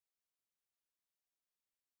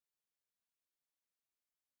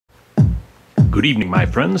Good evening, my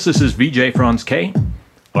friends. This is VJ Franz K.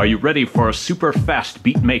 Are you ready for super fast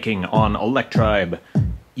beat making on Electribe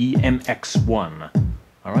EMX1?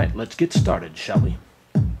 All right, let's get started, shall we?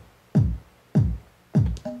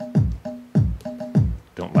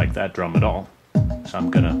 Don't like that drum at all, so I'm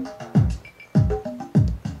gonna...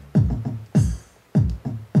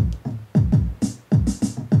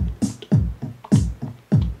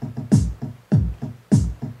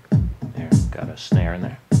 There, got a snare in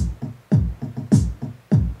there.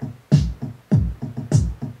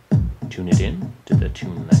 Tune it in to the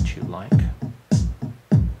tune that you like.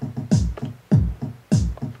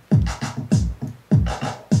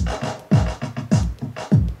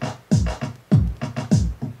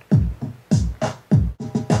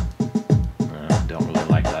 Don't really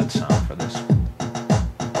like that sound for this.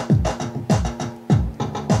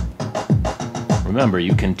 Remember,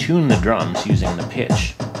 you can tune the drums using the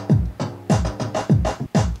pitch.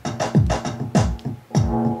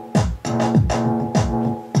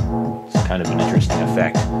 Kind of an interesting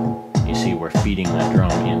effect. You see we're feeding the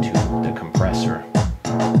drum into the compressor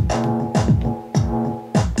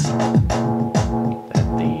that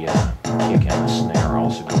the kick and the snare are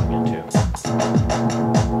also going into.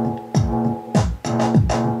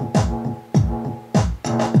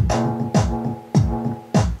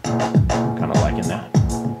 Kind of liking that.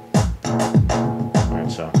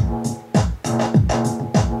 Alright,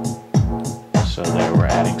 so there we're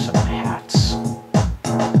adding some hats.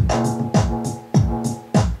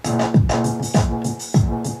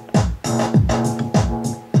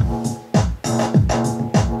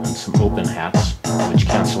 Open hats, which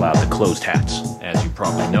cancel out the closed hats, as you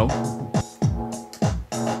probably know.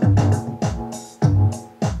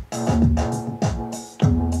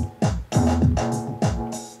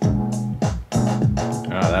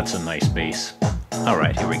 Oh, that's a nice bass. All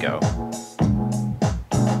right, here we go.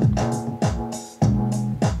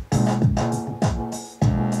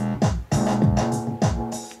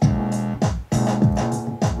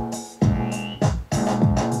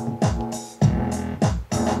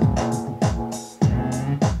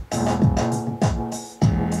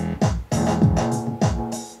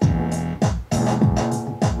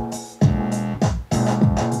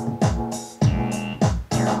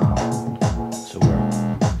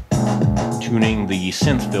 Tuning the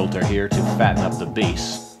synth filter here to fatten up the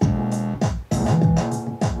bass.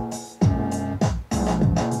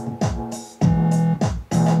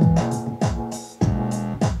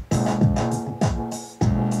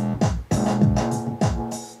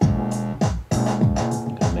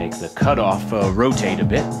 Gonna make the cutoff rotate a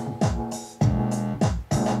bit.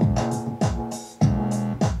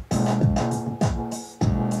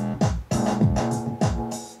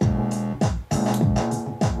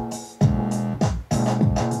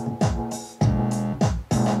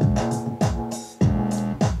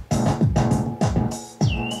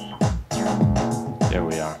 There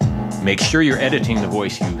we are. Make sure you're editing the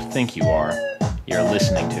voice you think you're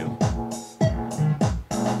listening to.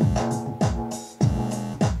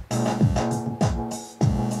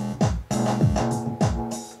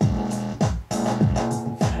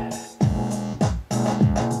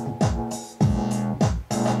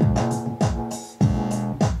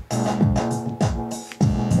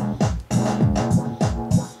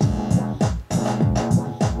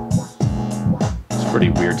 It's a pretty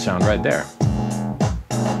weird sound right there.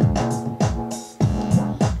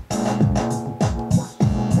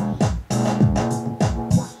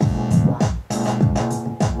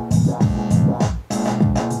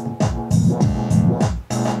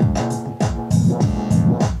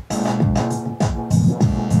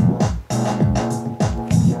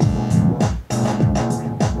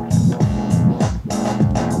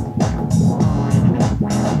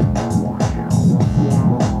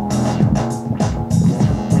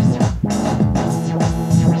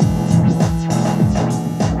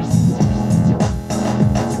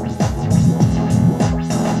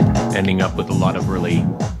 Ending up with a lot of really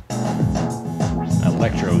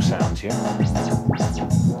electro sounds here.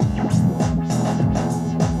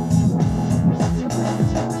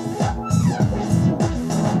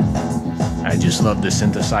 I just love the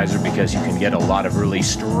synthesizer because you can get a lot of really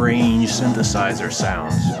strange synthesizer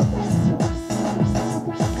sounds.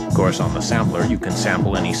 Of course, on the sampler you can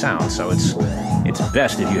sample any sound, so it's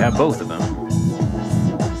best if you have both of them.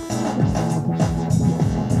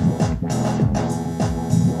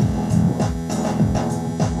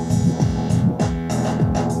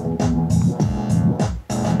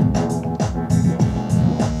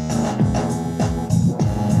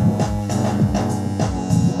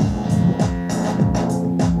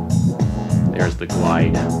 There's the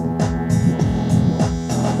glide.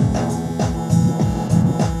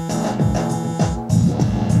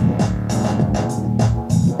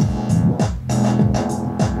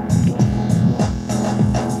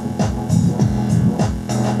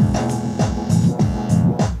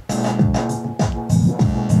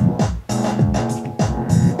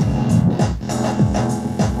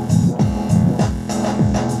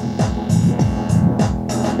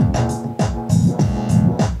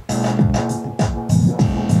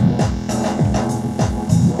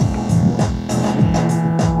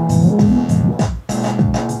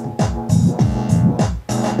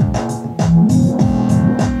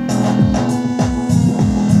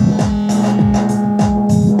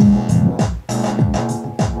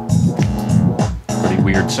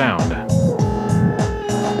 different sound.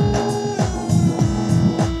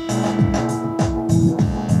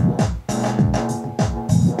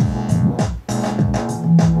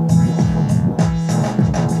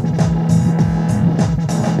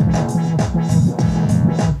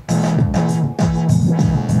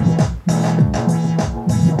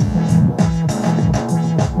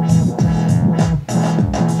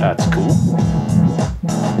 That's cool.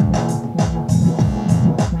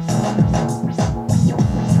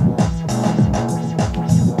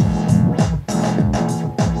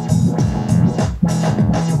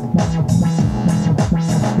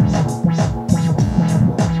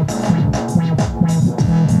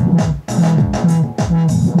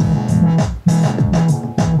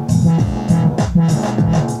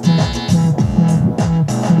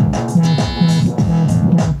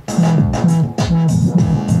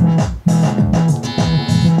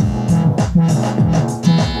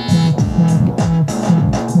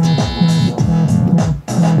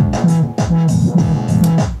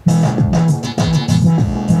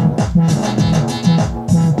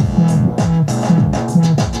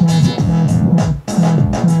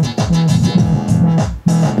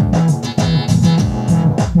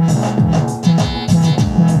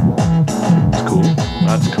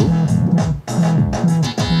 That's cool.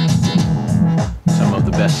 Some of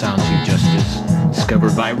the best sounds you just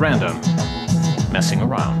discovered by random messing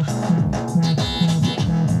around.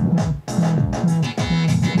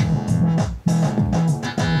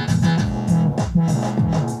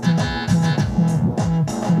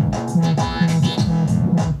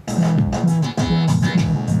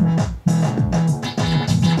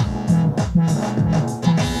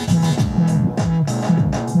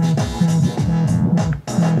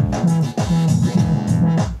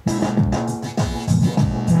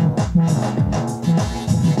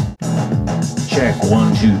 Check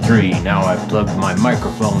 1, 2, 3. Now I've plugged my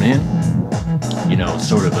microphone in. You know,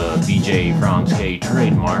 sort of a VJ FRANZ K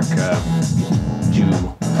trademark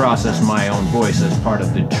to process my own voice as part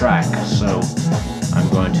of the track. So I'm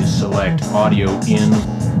going to select audio in.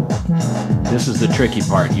 This is the tricky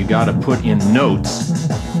part. You gotta put in notes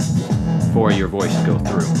for your voice to go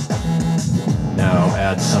through. Now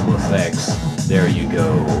add some effects. There you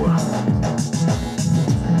go.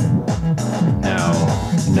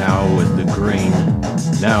 Now with the grain,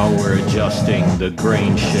 now we're adjusting the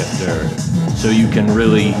grain shifter, so you can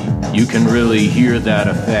really hear that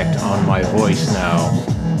effect on my voice now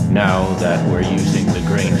that we're using the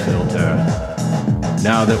grain filter.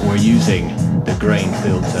 Now that we're using the grain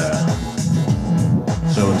filter.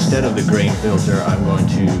 So instead of the grain filter, I'm going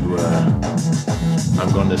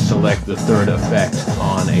to select the third effect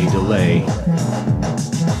on a delay.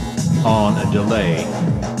 On a delay.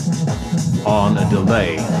 On a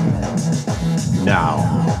delay.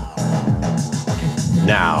 Now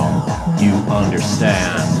you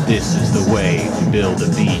understand. This is the way we build a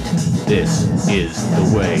beat. This is the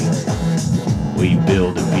way we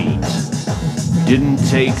build a beat. Didn't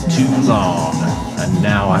take too long, and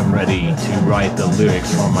now I'm ready to write the lyrics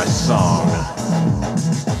for my song.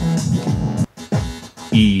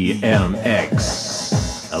 EMX,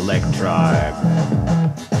 Electribe.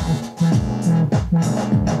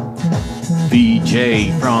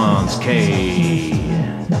 VJ FRANZ K.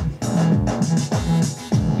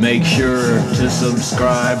 Make sure to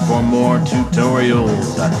subscribe for more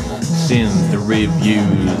tutorials, synth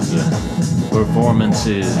reviews,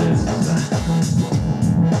 performances.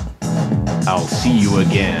 I'll see you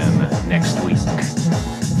again next week.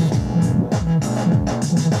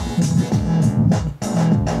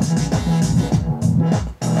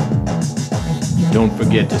 Don't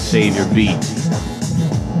forget to save your beat.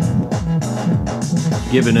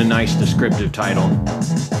 Give it a nice descriptive title.